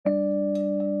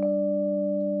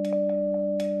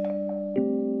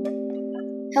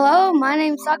Hello, my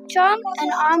name's Sakchan.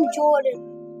 And I'm Jordan.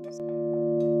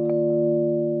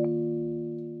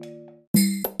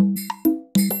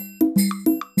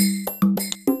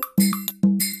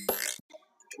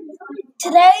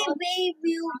 Today we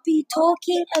will be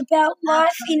talking about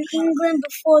life in England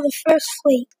before the First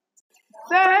Fleet.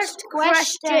 First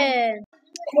question.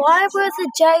 Why were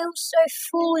the jails so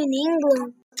full in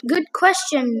England? Good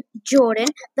question, Jordan.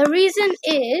 The reason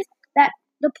is that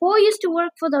the poor used to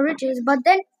work for the riches, but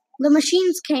then the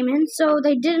machines came in, so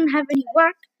they didn't have any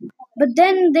work. But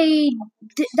then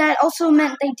that also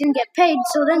meant they didn't get paid,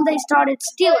 so then they started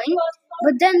stealing.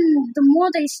 But then the more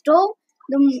they stole,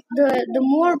 the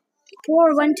more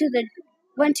poor went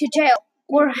to jail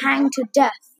or hanged to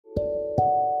death.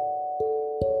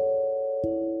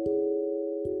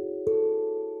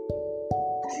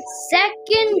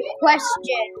 Second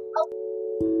question.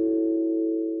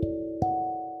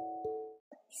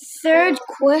 Third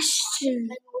question.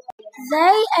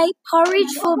 They ate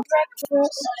porridge for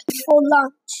breakfast, for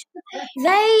lunch.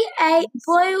 They ate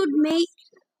boiled meat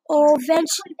or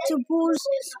vegetables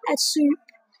as soup.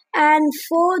 And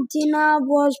for dinner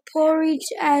was porridge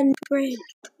and bread.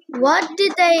 What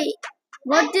did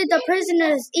the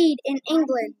prisoners eat in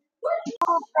England?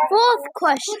 Fourth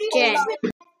question.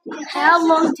 How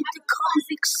long did the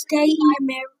convicts stay in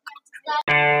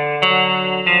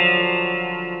America?